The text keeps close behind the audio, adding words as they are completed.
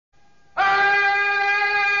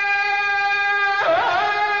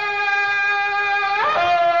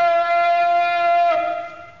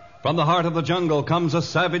From the heart of the jungle comes a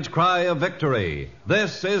savage cry of victory.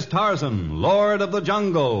 This is Tarzan, Lord of the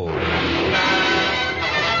Jungle.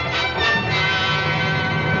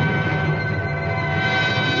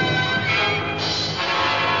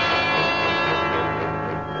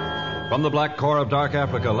 From the black core of dark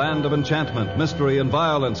Africa, land of enchantment, mystery, and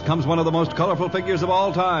violence, comes one of the most colorful figures of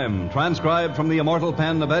all time, transcribed from the immortal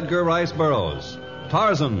pen of Edgar Rice Burroughs.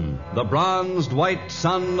 Tarzan, the bronzed white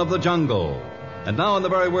son of the jungle. And now, in the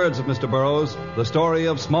very words of Mr. Burroughs, the story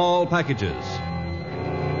of small packages.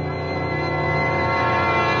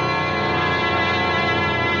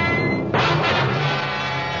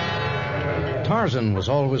 Tarzan was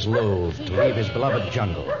always loath to leave his beloved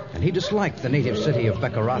jungle, and he disliked the native city of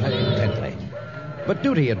Beccarata intently. But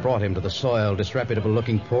duty had brought him to the soiled,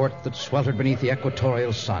 disreputable-looking port that sweltered beneath the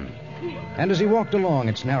equatorial sun. And as he walked along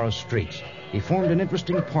its narrow streets, he formed an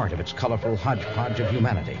interesting part of its colorful hodgepodge of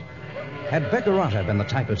humanity. Had Beccarata been the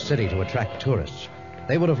type of city to attract tourists,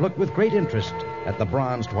 they would have looked with great interest at the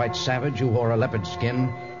bronzed white savage who wore a leopard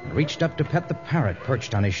skin and reached up to pet the parrot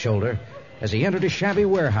perched on his shoulder as he entered a shabby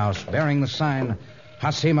warehouse bearing the sign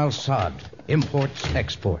Hassim al-Sad, Imports,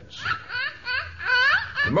 Exports.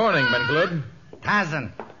 Good morning, Ben.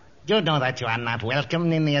 Tarzan, you know that you are not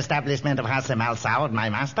welcome in the establishment of Hassim al-Saud, my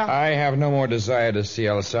master. I have no more desire to see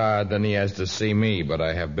al-Saad than he has to see me, but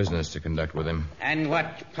I have business to conduct with him. And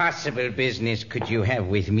what possible business could you have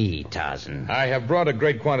with me, Tarzan? I have brought a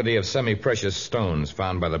great quantity of semi-precious stones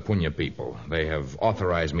found by the Punya people. They have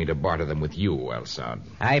authorized me to barter them with you, al-Saad.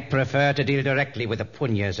 I prefer to deal directly with the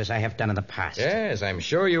Punyas as I have done in the past. Yes, I'm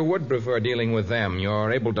sure you would prefer dealing with them.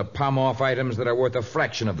 You're able to palm off items that are worth a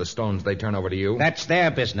fraction of the stones they turn over to you. That's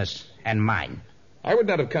their business. And mine. I would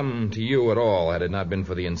not have come to you at all had it not been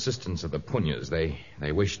for the insistence of the Punyas.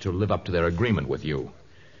 They wish to live up to their agreement with you.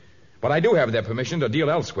 But I do have their permission to deal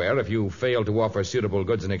elsewhere if you fail to offer suitable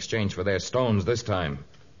goods in exchange for their stones this time.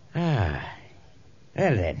 Well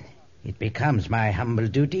then, it becomes my humble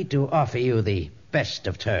duty to offer you the best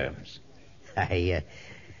of terms. I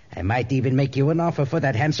might even make you an offer for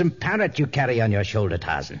that handsome parrot you carry on your shoulder,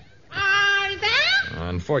 Tarzan.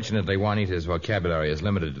 Unfortunately, Juanita's vocabulary is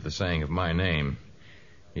limited to the saying of my name.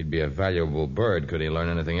 He'd be a valuable bird could he learn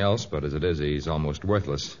anything else, but as it is, he's almost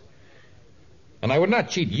worthless. And I would not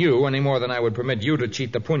cheat you any more than I would permit you to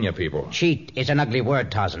cheat the Punya people. Cheat is an ugly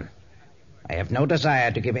word, Tarzan. I have no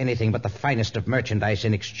desire to give anything but the finest of merchandise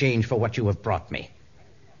in exchange for what you have brought me.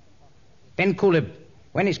 Ben Kulib,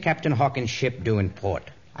 when is Captain Hawkins' ship due in port?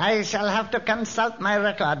 I shall have to consult my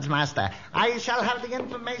records, master. I shall have the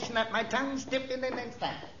information at my tongue's tip in an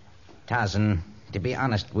instant. Tarzan, to be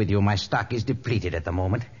honest with you, my stock is depleted at the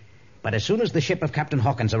moment. But as soon as the ship of Captain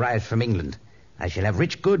Hawkins arrives from England, I shall have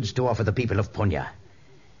rich goods to offer the people of Punya.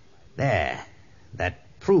 There.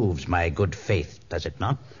 That proves my good faith, does it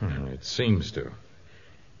not? It seems to.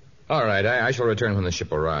 All right, I shall return when the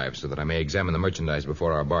ship arrives so that I may examine the merchandise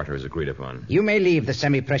before our barter is agreed upon. You may leave the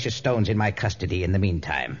semi-precious stones in my custody in the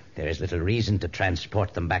meantime. There is little reason to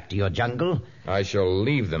transport them back to your jungle. I shall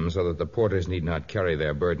leave them so that the porters need not carry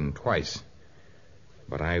their burden twice.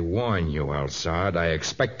 But I warn you, al-Saad, I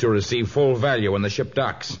expect to receive full value when the ship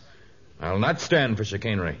docks. I'll not stand for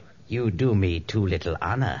chicanery. You do me too little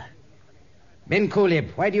honor. Ben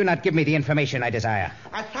Kulib, why do you not give me the information I desire?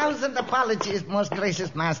 1,000 apologies, most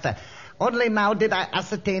gracious master. Only now did I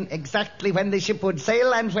ascertain exactly when the ship would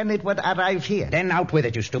sail and when it would arrive here. Then out with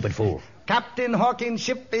it, you stupid fool. Captain Hawkins'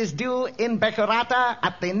 ship is due in Beccarata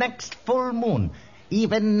at the next full moon.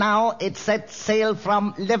 Even now, it sets sail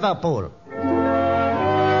from Liverpool.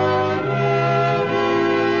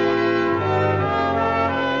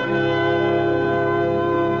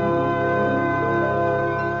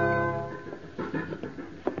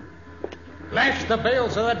 Lash the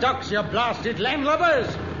bales of the docks, you blasted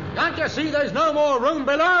landlubbers! Can't you see there's no more room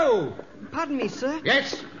below? Pardon me, sir.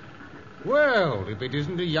 Yes? Well, if it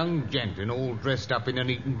isn't a young gent and all dressed up in an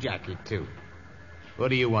Eton jacket, too. What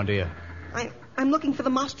do you want here? I'm looking for the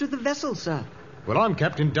master of the vessel, sir. Well, I'm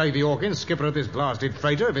Captain Davy Hawkins, skipper of this blasted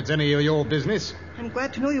freighter, if it's any of your business. I'm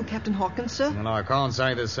glad to know you, Captain Hawkins, sir. And I can't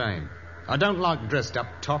say the same. I don't like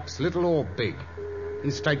dressed-up tops, little or big.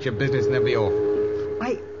 You state your business and they'll be off.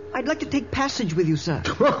 I'd like to take passage with you, sir.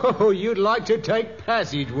 Oh, you'd like to take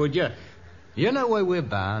passage, would you? You know where we're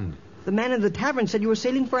bound. The man in the tavern said you were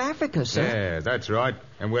sailing for Africa, sir. Yeah, that's right.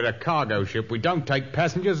 And we're a cargo ship. We don't take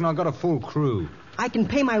passengers, and I've got a full crew. I can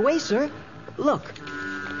pay my way, sir. Look.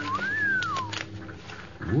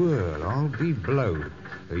 Well, I'll be blowed.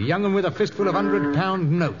 A young'un with a fistful of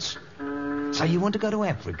 100-pound notes. So you want to go to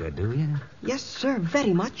Africa, do you? Yes, sir,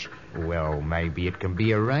 very much. Well, maybe it can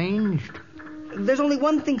be arranged. There's only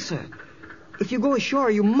one thing, sir. If you go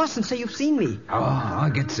ashore, you mustn't say you've seen me. Oh,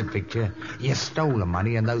 I get the picture. You stole the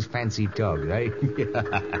money and those fancy togs, eh?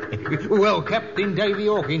 Well, Captain Davy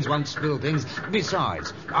Hawkins won't spill things.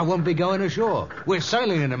 Besides, I won't be going ashore. We're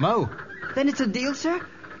sailing in a mo. Then it's a deal, sir?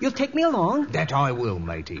 You'll take me along? That I will,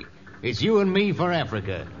 matey. It's you and me for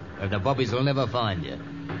Africa. And the bobbies will never find you.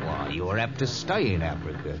 Why, you're apt to stay in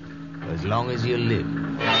Africa. As long as you live.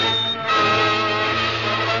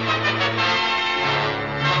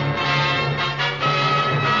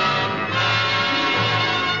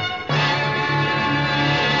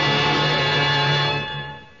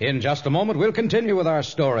 In just a moment, we'll continue with our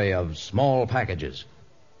story of small packages.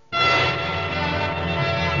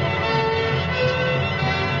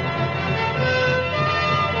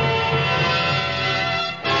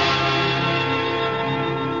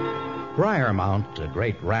 Briarmount, a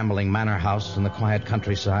great rambling manor house in the quiet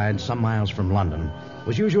countryside some miles from London,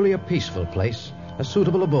 was usually a peaceful place, a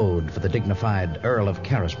suitable abode for the dignified Earl of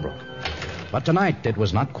Carisbrooke. But tonight it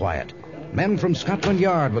was not quiet. Men from Scotland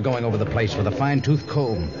Yard were going over the place with a fine-toothed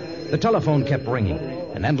comb. The telephone kept ringing.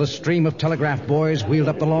 An endless stream of telegraph boys wheeled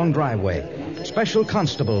up the long driveway. Special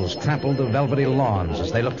constables trampled the velvety lawns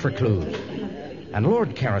as they looked for clues. And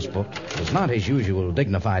Lord Carisbrooke was not his usual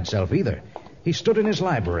dignified self either. He stood in his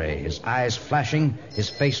library, his eyes flashing, his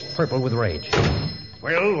face purple with rage.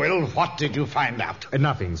 Well, what did you find out?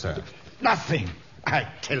 Nothing, sir. Nothing. I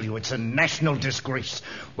tell you, it's a national disgrace.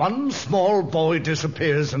 One small boy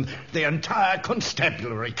disappears and the entire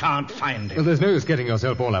constabulary can't find him. Well, there's no use getting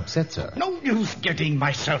yourself all upset, sir. No use getting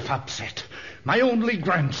myself upset. My only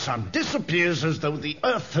grandson disappears as though the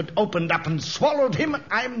earth had opened up and swallowed him.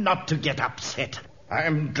 I'm not to get upset.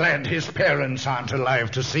 I'm glad his parents aren't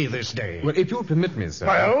alive to see this day. Well, if you'll permit me, sir.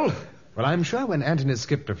 Well, I'm sure when Anthony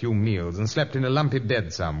skipped a few meals and slept in a lumpy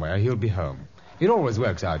bed somewhere, he'll be home. It always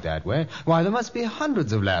works out that way. Why, there must be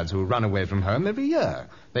hundreds of lads who run away from home every year.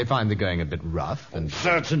 They find the going a bit rough and...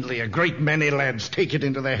 Certainly, a great many lads take it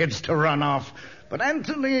into their heads to run off. But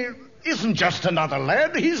Anthony isn't just another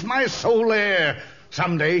lad. He's my sole heir.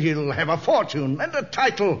 Someday he'll have a fortune and a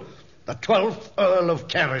title. The 12th Earl of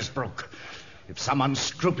Carisbrooke. If some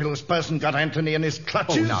unscrupulous person got Anthony in his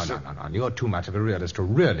clutches... Oh, no. You're too much of a realist to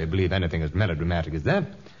really believe anything as melodramatic as that.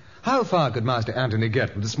 How far could Master Anthony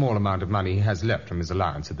get with the small amount of money he has left from his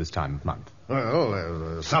allowance at this time of month?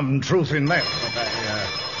 Well, some truth in that.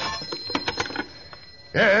 But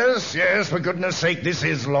Yes, for goodness sake, this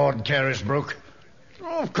is Lord Carisbrooke.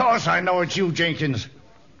 Oh, of course I know it's you, Jenkins.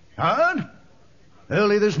 Hard?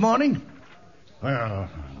 Early this morning? Well,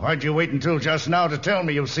 why'd you wait until just now to tell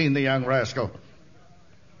me you've seen the young rascal?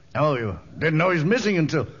 Oh, you didn't know he's missing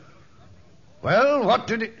until... Well, what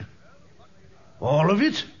did it... All of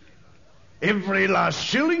it? Every last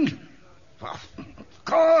shilling? Well,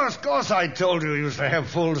 of course I told you he was to have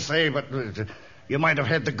full say, but you might have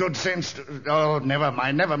had the good sense to... Oh, never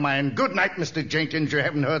mind. Good night, Mr. Jenkins. You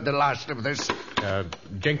haven't heard the last of this.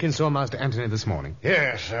 Jenkins saw Master Anthony this morning.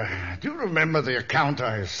 Yes. Do you remember the account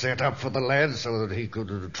I set up for the lad so that he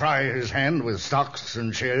could try his hand with stocks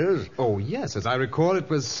and shares? Oh, yes. As I recall, it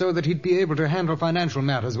was so that he'd be able to handle financial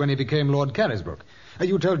matters when he became Lord Carisbrooke.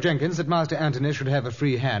 You told Jenkins that Master Anthony should have a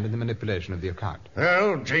free hand in the manipulation of the account.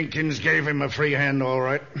 Well, Jenkins gave him a free hand, all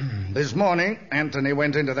right. This morning, Anthony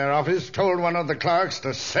went into their office, told one of the clerks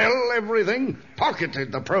to sell everything,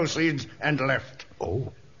 pocketed the proceeds, and left.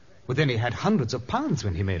 Oh. Well, then he had hundreds of pounds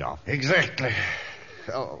when he made off. Exactly.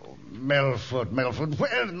 Oh, Melford,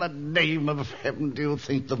 where in the name of heaven do you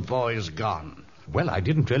think the boy's gone? Well, I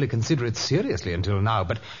didn't really consider it seriously until now,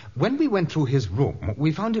 but when we went through his room,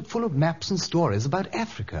 we found it full of maps and stories about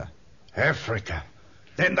Africa. Africa?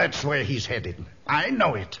 Then that's where he's headed. I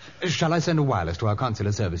know it. Shall I send a wireless to our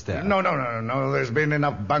consular service there? No. There's been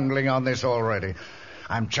enough bungling on this already.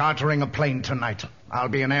 I'm chartering a plane tonight. I'll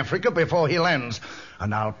be in Africa before he lands,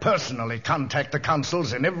 and I'll personally contact the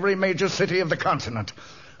consuls in every major city of the continent.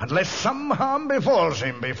 Unless some harm befalls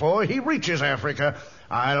him before he reaches Africa,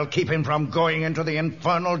 I'll keep him from going into the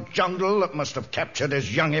infernal jungle that must have captured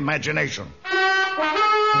his young imagination.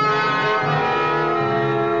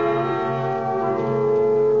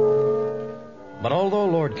 But although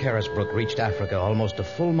Lord Carisbrooke reached Africa almost a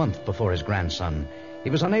full month before his grandson, he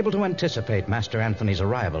was unable to anticipate Master Anthony's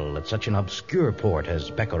arrival at such an obscure port as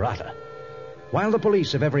Bekarata. While the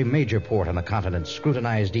police of every major port on the continent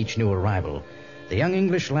scrutinized each new arrival, the young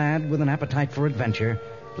English lad with an appetite for adventure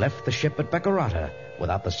left the ship at Bekarata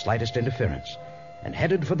without the slightest interference and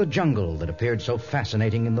headed for the jungle that appeared so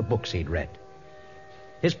fascinating in the books he'd read.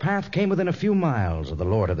 His path came within a few miles of the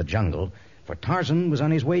Lord of the Jungle, for Tarzan was on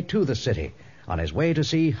his way to the city, on his way to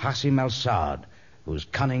see Hassim al-Saad, whose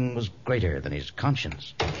cunning was greater than his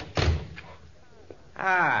conscience.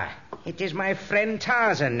 Ah, it is my friend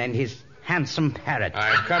Tarzan and his handsome parrot.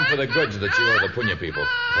 I've come for the goods that you owe the Punya people.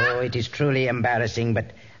 Oh, it is truly embarrassing, but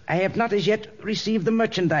I have not as yet received the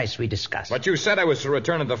merchandise we discussed. But you said I was to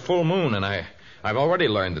return at the full moon, and I've already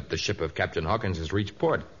learned that the ship of Captain Hawkins has reached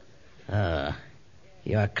port. Ah,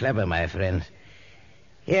 you are clever, my friend.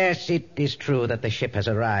 Yes, it is true that the ship has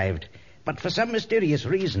arrived, but for some mysterious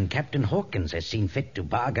reason, Captain Hawkins has seen fit to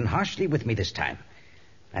bargain harshly with me this time.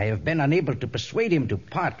 I have been unable to persuade him to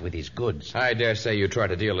part with his goods. I dare say you try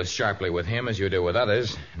to deal as sharply with him as you do with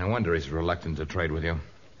others. No wonder he's reluctant to trade with you.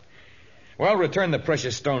 Well, return the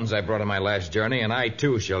precious stones I brought on my last journey, and I,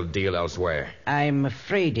 too, shall deal elsewhere. I'm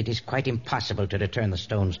afraid it is quite impossible to return the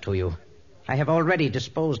stones to you. I have already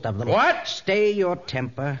disposed of them. What? Stay your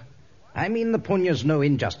temper. I mean the Punya's no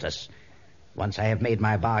injustice. Once I have made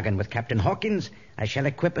my bargain with Captain Hawkins, I shall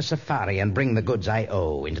equip a safari and bring the goods I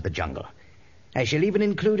owe into the jungle. I shall even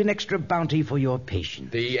include an extra bounty for your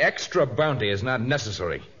patience. The extra bounty is not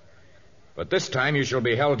necessary. But this time you shall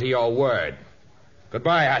be held to your word.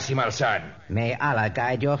 Goodbye, Hasim al-Sad. May Allah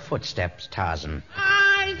guide your footsteps, Tarzan.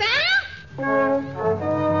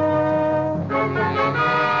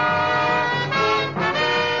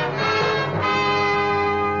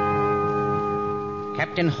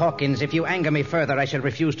 Captain Hawkins, if you anger me further, I shall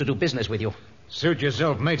refuse to do business with you. Suit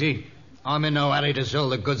yourself, matey. I'm in no hurry to sell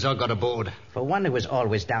the goods I got aboard. For one who is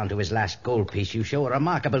always down to his last gold piece, you show a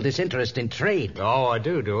remarkable disinterest in trade. Oh, I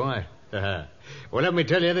do I? Well, let me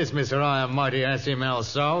tell you this, Mr. I am mighty Hasim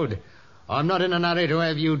al-Saud. I'm not in a hurry to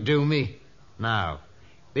have you do me. No,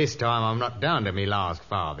 this time I'm not down to me last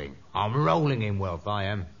farthing. I'm rolling in wealth, I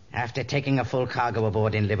am. After taking a full cargo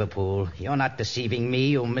aboard in Liverpool, you're not deceiving me,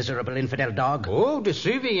 you miserable infidel dog. Oh,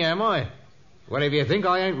 deceiving, am I? Well, if you think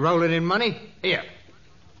I ain't rolling in money, here.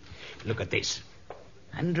 Look at this.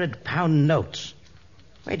 £100 notes.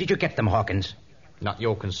 Where did you get them, Hawkins? Not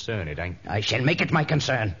your concern, it ain't. I shall make it my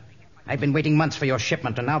concern. I've been waiting months for your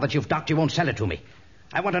shipment, and now that you've docked, you won't sell it to me.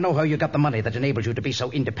 I want to know how you got the money that enables you to be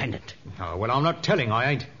so independent. Oh, well, I'm not telling,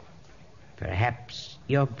 I ain't. Perhaps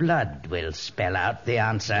your blood will spell out the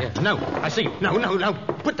answer. Yeah, no, I see. No.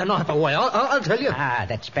 Put the knife away. I'll tell you. Ah,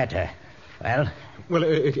 that's better. Well? Well,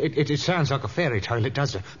 it sounds like a fairy tale, it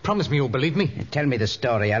does. Promise me you'll believe me. Tell me the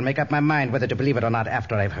story. I'll make up my mind whether to believe it or not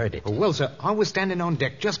after I've heard it. Well, sir, I was standing on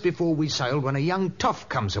deck just before we sailed when a young toff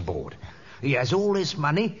comes aboard. He has all this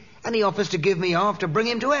money, and he offers to give me half to bring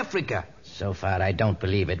him to Africa. So far, I don't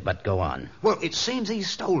believe it, but go on. Well, it seems he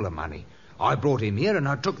stole the money. I brought him here, and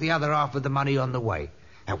I took the other half of the money on the way.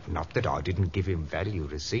 Oh, not that I didn't give him value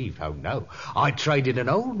received. Oh, no. I traded an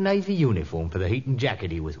old Navy uniform for the Eton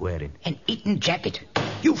jacket he was wearing. An Eton jacket?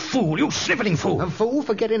 You fool, you sniveling fool. A fool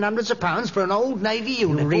for getting hundreds of pounds for an old Navy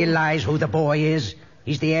uniform. You realize who the boy is?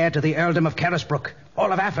 He's the heir to the earldom of Carisbrooke.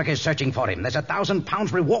 All of Africa is searching for him. There's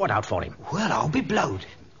 £1,000 reward out for him. Well, I'll be blowed.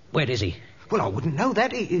 Where is he? Well, I wouldn't know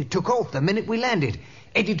that. He took off the minute we landed.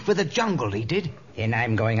 Headed for the jungle, he did. Then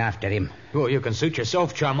I'm going after him. Well, you can suit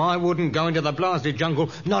yourself, chum. I wouldn't go into the blasted jungle,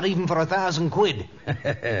 not even for £1,000.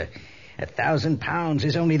 £1,000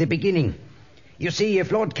 is only the beginning. You see,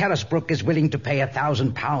 if Lord Carisbrooke is willing to pay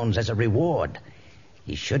 £1,000 as a reward,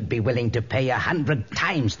 he should be willing to pay 100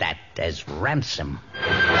 times that as ransom.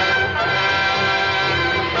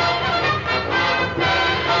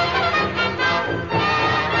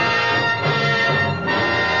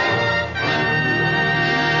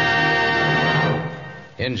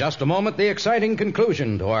 In just a moment, the exciting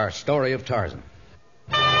conclusion to our story of Tarzan.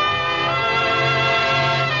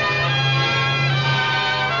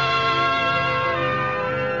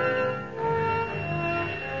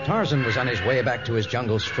 Tarzan was on his way back to his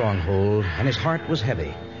jungle stronghold, and his heart was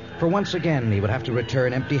heavy, for once again he would have to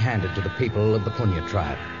return empty-handed to the people of the Punya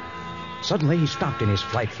tribe. Suddenly he stopped in his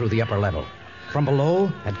flight through the upper level. From below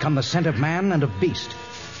had come the scent of man and of beast.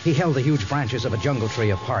 He held the huge branches of a jungle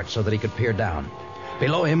tree apart so that he could peer down.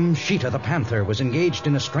 Below him, Sheeta the panther was engaged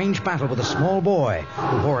in a strange battle with a small boy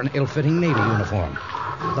who wore an ill-fitting Navy uniform.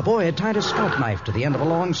 The boy had tied a scout knife to the end of a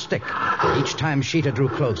long stick. Each time Sheeta drew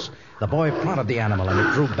close, the boy prodded the animal and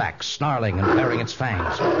it drew back, snarling and baring its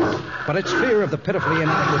fangs. But its fear of the pitifully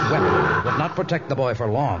inadequate weapon would not protect the boy for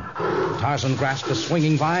long. Tarzan grasped a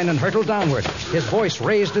swinging vine and hurtled downward, his voice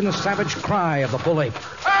raised in the savage cry of the bull ape.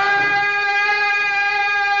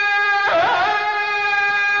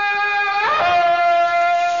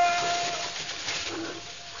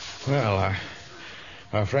 Well,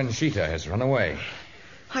 our friend Sheeta has run away.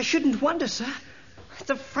 I shouldn't wonder, sir. It's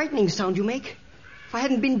a frightening sound you make. If I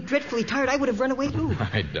hadn't been dreadfully tired, I would have run away, too.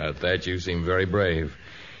 I doubt that. You seem very brave.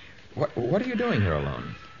 What are you doing here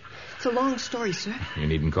alone? It's a long story, sir. You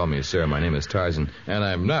needn't call me sir. My name is Tarzan, and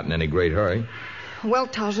I'm not in any great hurry. Well,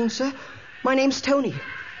 Tarzan, sir, my name's Tony.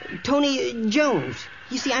 Tony Jones.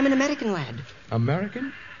 You see, I'm an American lad.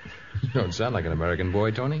 American? You don't sound like an American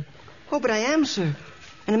boy, Tony. Oh, but I am, sir.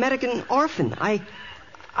 An American orphan. I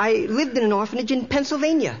lived in an orphanage in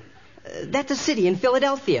Pennsylvania. That's a city in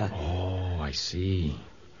Philadelphia. Oh, I see.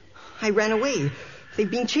 I ran away. They've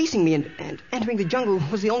been chasing me, and entering the jungle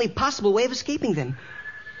was the only possible way of escaping them.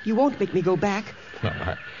 You won't make me go back.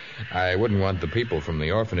 No, I wouldn't want the people from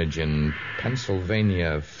the orphanage in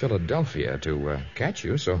Pennsylvania, Philadelphia to catch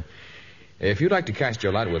you, so if you'd like to cast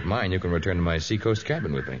your lot with mine, you can return to my seacoast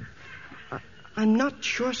cabin with me. I'm not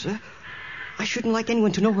sure, sir. I shouldn't like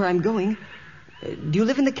anyone to know where I'm going. Do you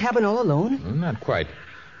live in the cabin all alone? Not quite.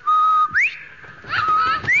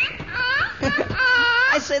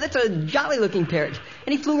 I say, that's a jolly-looking parrot,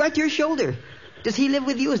 and he flew right to your shoulder. Does he live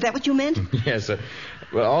with you? Is that what you meant? Yes,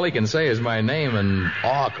 well, all he can say is my name and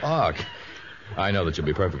awk, awk. I know that you'll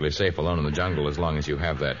be perfectly safe alone in the jungle as long as you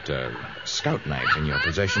have that scout knife in your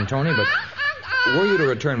possession, Tony, but were you to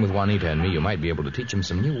return with Juanita and me, you might be able to teach him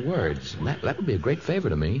some new words. That would be a great favor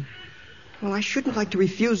to me. Well, I shouldn't like to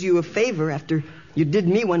refuse you a favor after you did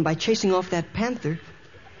me one by chasing off that panther.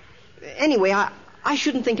 Anyway, I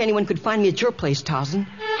shouldn't think anyone could find me at your place, Tarzan.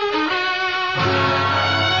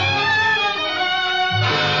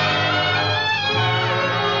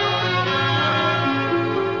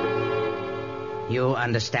 You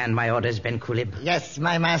understand my orders, Ben Kulib? Yes,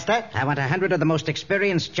 my master. I want 100 of the most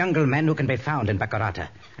experienced jungle men who can be found in Bakarata.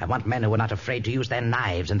 I want men who are not afraid to use their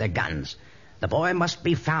knives and their guns. The boy must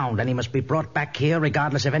be found, and he must be brought back here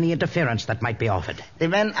regardless of any interference that might be offered. The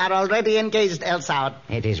men are already engaged, El Saud.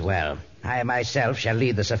 It is well. I myself shall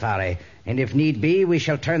lead the safari, and if need be, we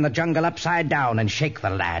shall turn the jungle upside down and shake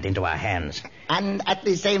the lad into our hands. And at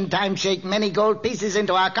the same time shake many gold pieces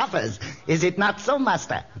into our coffers. Is it not so,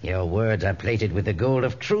 master? Your words are plated with the gold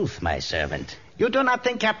of truth, my servant. You do not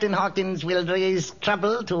think Captain Hawkins will raise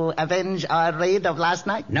trouble to avenge our raid of last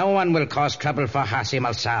night? No one will cause trouble for Hasim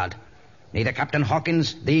al-Saud. Neither Captain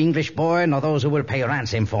Hawkins, the English boy, nor those who will pay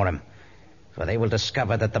ransom for him. For they will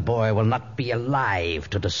discover that the boy will not be alive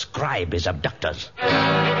to describe his abductors.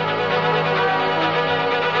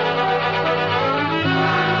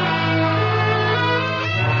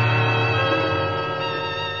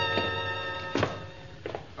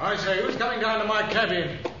 I say, who's coming down to my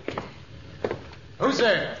cabin? Who's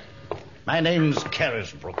there? My name's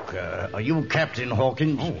Carisbrook. Are you Captain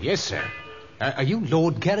Hawkins? Oh, yes, sir. Are you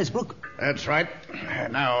Lord Carisbrook? That's right.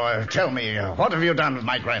 Now, tell me, what have you done with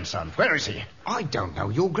my grandson? Where is he? I don't know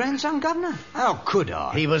your grandson, Governor. How could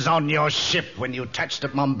I? He was on your ship when you touched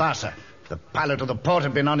at Mombasa. If the pilot of the port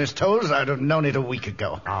had been on his toes, I'd have known it a week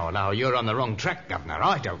ago. Oh, no, you're on the wrong track, Governor.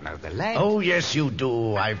 I don't know the lad. Oh, yes, you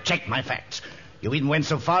do. I've checked my facts. You even went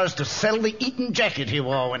so far as to sell the Eton jacket he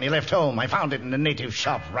wore when he left home. I found it in a native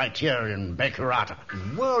shop right here in Bakarata.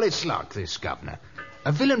 Well, it's like this, Governor.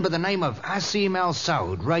 A villain by the name of Hasim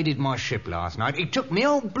al-Saud raided my ship last night. He took me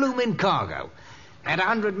old bloomin' cargo. Had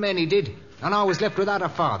 100 men, he did, and I was left without a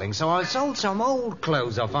farthing, so I sold some old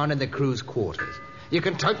clothes I found in the crew's quarters. You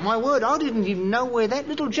can take my word, I didn't even know where that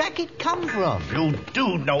little jacket come from. You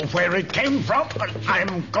do know where it came from, but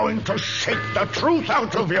I'm going to shake the truth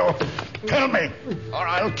out of you. Tell me, or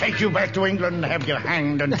I'll take you back to England and have you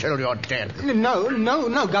hanged until you're dead. No,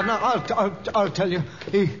 Governor, I'll tell you.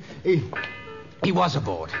 He was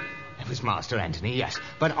aboard. It was Master Anthony, yes.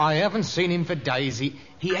 But I haven't seen him for days. He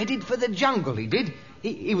headed for the jungle, he did.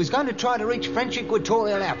 He was going to try to reach French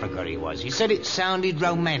Equatorial Africa, he was. He said it sounded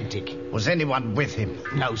romantic. Was anyone with him?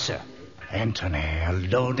 No, sir. Anthony,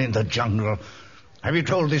 alone in the jungle. Have you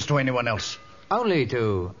told this to anyone else? Only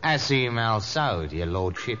to Hasim al-Saud, your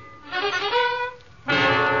lordship.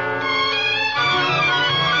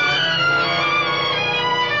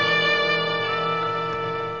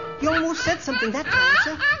 He almost said something that time,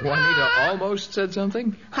 sir. Juanita almost said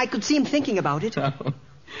something? I could see him thinking about it.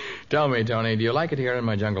 Tell me, Tony, do you like it here in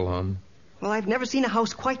my jungle home? Well, I've never seen a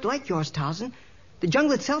house quite like yours, Tarzan. The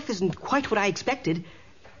jungle itself isn't quite what I expected.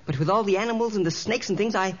 But with all the animals and the snakes and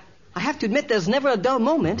things, I have to admit there's never a dull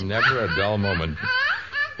moment. Never a dull moment.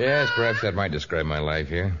 Yes, perhaps that might describe my life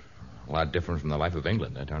here. A lot different from the life of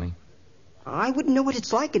England, Tony? I wouldn't know what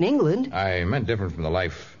it's like in England. I meant different from the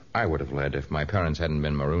life I would have led if my parents hadn't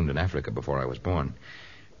been marooned in Africa before I was born.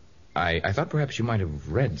 I thought perhaps you might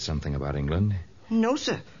have read something about England. No,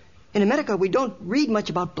 sir. In America, we don't read much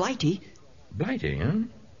about Blighty. Blighty, huh?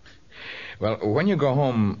 Well, when you go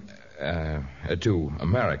home to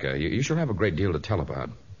America, you shall have a great deal to tell about.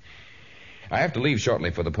 I have to leave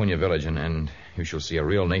shortly for the Punya village, and you shall see a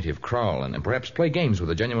real native crawl and perhaps play games with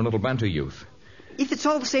a genuine little Bantu youth. If it's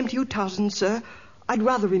all the same to you, Tarzan, sir, I'd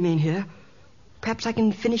rather remain here. Perhaps I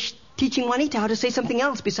can finish teaching Juanita how to say something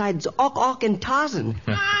else besides awk, awk, and Tarzan.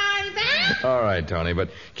 All right, Tony, but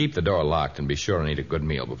keep the door locked and be sure and eat a good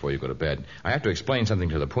meal before you go to bed. I have to explain something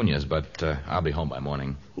to the Punyas, but I'll be home by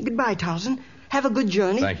morning. Goodbye, Tarzan. Have a good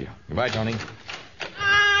journey. Thank you. Goodbye, Tony.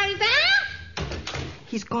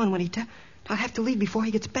 He's gone, Juanita. I'll have to leave before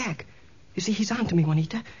he gets back. You see, he's on to me,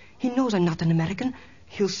 Juanita. He knows I'm not an American.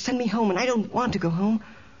 He'll send me home, and I don't want to go home.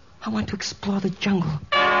 I want to explore the jungle.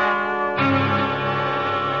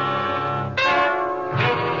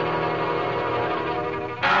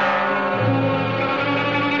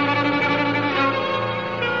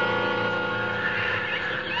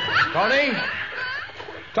 Tony?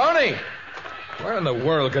 Tony! Where in the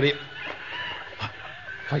world could he...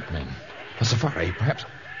 White men. A safari, perhaps.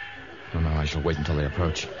 Oh, no, I shall wait until they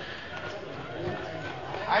approach.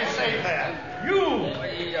 I say there. You!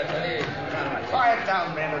 Quiet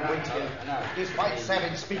down, men, and wait here. This white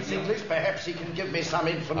savage speaks English. Perhaps he can give me some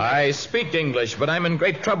information. I speak English, but I'm in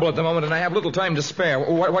great trouble at the moment, and I have little time to spare.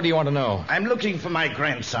 What do you want to know? I'm looking for my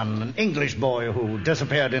grandson, an English boy who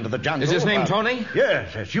disappeared into the jungle. Is his name Tony?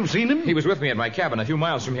 Yes. You've seen him? He was with me at my cabin a few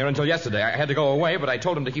miles from here until yesterday. I had to go away, but I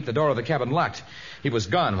told him to keep the door of the cabin locked. He was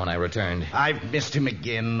gone when I returned. I've missed him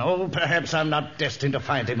again. Oh, perhaps I'm not destined to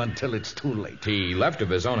find him until it's too late. He left of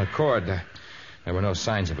his own accord. There were no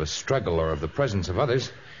signs of a struggle or of the presence of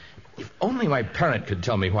others. If only my parent could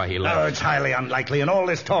tell me why he left. Oh, it's highly unlikely, and all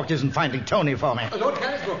this talk isn't finding Tony for me. Lord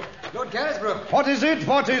Carisbrook. Lord Carisbrook. What is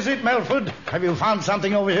it, Melford? Have you found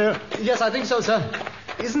something over here? Yes, I think so, sir.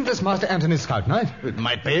 Isn't this Master Anthony's scout knife? It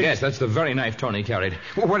might be. Yes, that's the very knife Tony carried.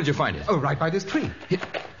 Where did you find it? Oh, right by this tree.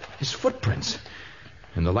 His footprints.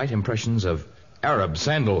 And the light impressions of Arab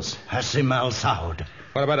sandals. Hassim al-Saud.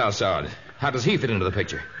 What about al-Saud? How does he fit into the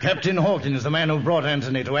picture? Captain Hawkins, the man who brought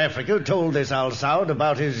Anthony to Africa, told this al-Saud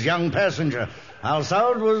about his young passenger.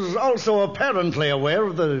 Al-Saud was also apparently aware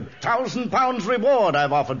of the £1,000 reward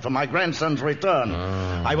I've offered for my grandson's return.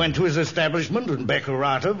 I went to his establishment in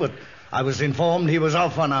Bekarata, but I was informed he was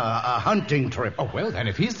off on a hunting trip. Oh, well, then,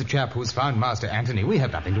 if he's the chap who's found Master Anthony, we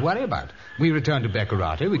have nothing to worry about. We return to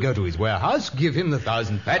Bekarata, we go to his warehouse, give him the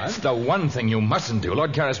 £1,000. That's the one thing you mustn't do.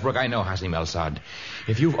 Lord Carisbrook, I know Hassim al-Saud.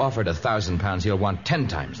 If you've offered £1,000, he'll want 10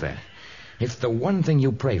 times that. If the one thing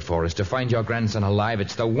you pray for is to find your grandson alive,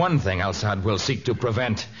 it's the one thing al-Saud will seek to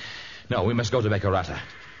prevent. No, we must go to Bekarata.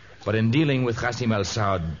 But in dealing with Hassim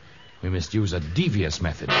al-Saud, we must use a devious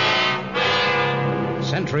method.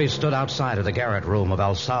 Sentries stood outside of the garret room of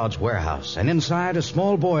al-Saud's warehouse, and inside a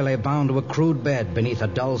small boy lay bound to a crude bed beneath a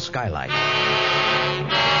dull skylight.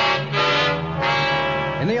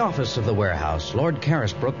 In the office of the warehouse, Lord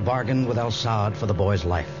Carisbrook bargained with al-Saud for the boy's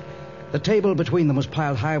life. The table between them was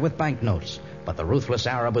piled high with banknotes, but the ruthless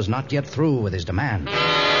Arab was not yet through with his demand.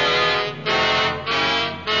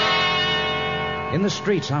 In the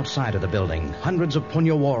streets outside of the building, hundreds of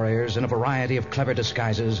Punya warriors in a variety of clever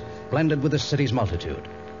disguises blended with the city's multitude.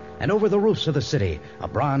 And over the roofs of the city, a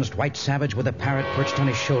bronzed white savage with a parrot perched on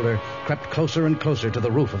his shoulder crept closer and closer to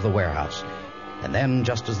the roof of the warehouse. And then,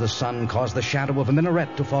 just as the sun caused the shadow of a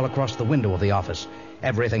minaret to fall across the window of the office,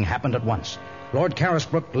 everything happened at once. Lord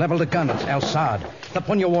Carisbrook leveled a gun at al-Saud. The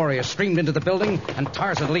Punya warriors streamed into the building, and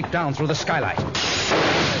Tarzan leaped down through the skylight.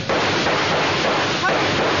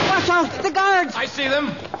 Watch out! The guards! I see them.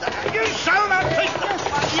 You shall not take this,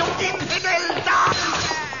 you infidel dog!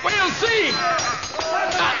 We'll see.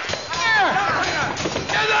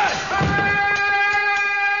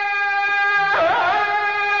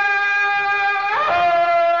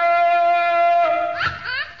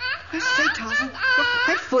 Say, Tarzan, you're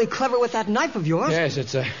frightfully clever with that knife of yours. Yes,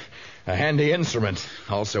 it's a handy instrument.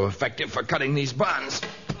 Also effective for cutting these bonds.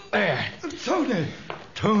 There.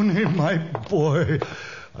 Tony, my boy.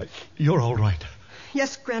 You're all right.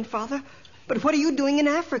 Yes, Grandfather. But what are you doing in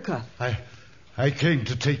Africa? I came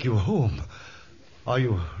to take you home. Are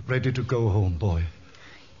you ready to go home, boy?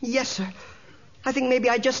 Yes, sir. I think maybe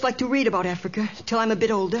I'd just like to read about Africa till I'm a bit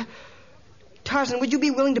older. Tarzan, would you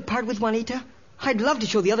be willing to part with Juanita? I'd love to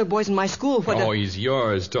show the other boys in my school what he's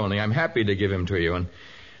yours, Tony. I'm happy to give him to you, and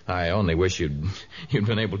I only wish you'd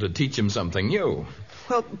been able to teach him something new.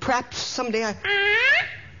 Well, perhaps someday I...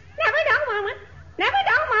 Never know, Mama. Never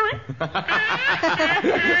know, Mama.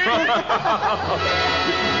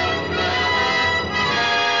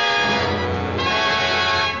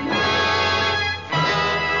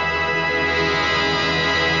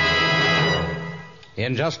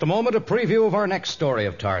 In just a moment, a preview of our next story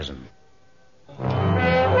of Tarzan.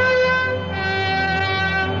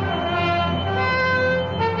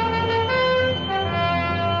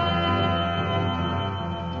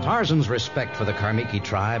 Tarzan's respect for the Karmiki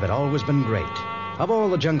tribe had always been great. Of all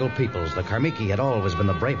the jungle peoples, the Karmiki had always been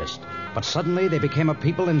the bravest. But suddenly they became a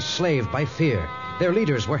people enslaved by fear. Their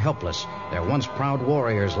leaders were helpless. Their once proud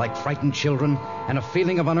warriors like frightened children, and a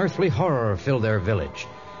feeling of unearthly horror filled their village.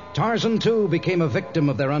 Tarzan, too, became a victim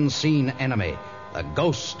of their unseen enemy, the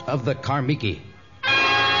ghost of the Karmiki.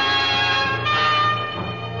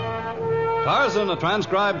 Tarzan, a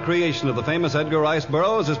transcribed creation of the famous Edgar Rice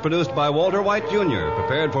Burroughs, is produced by Walter White, Jr.,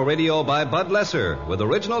 prepared for radio by Bud Lesser, with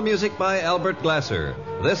original music by Albert Glasser.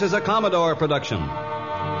 This is a Commodore production.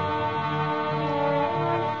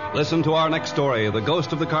 Listen to our next story, The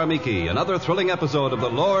Ghost of the Karmiki, another thrilling episode of The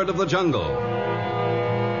Lord of the Jungle.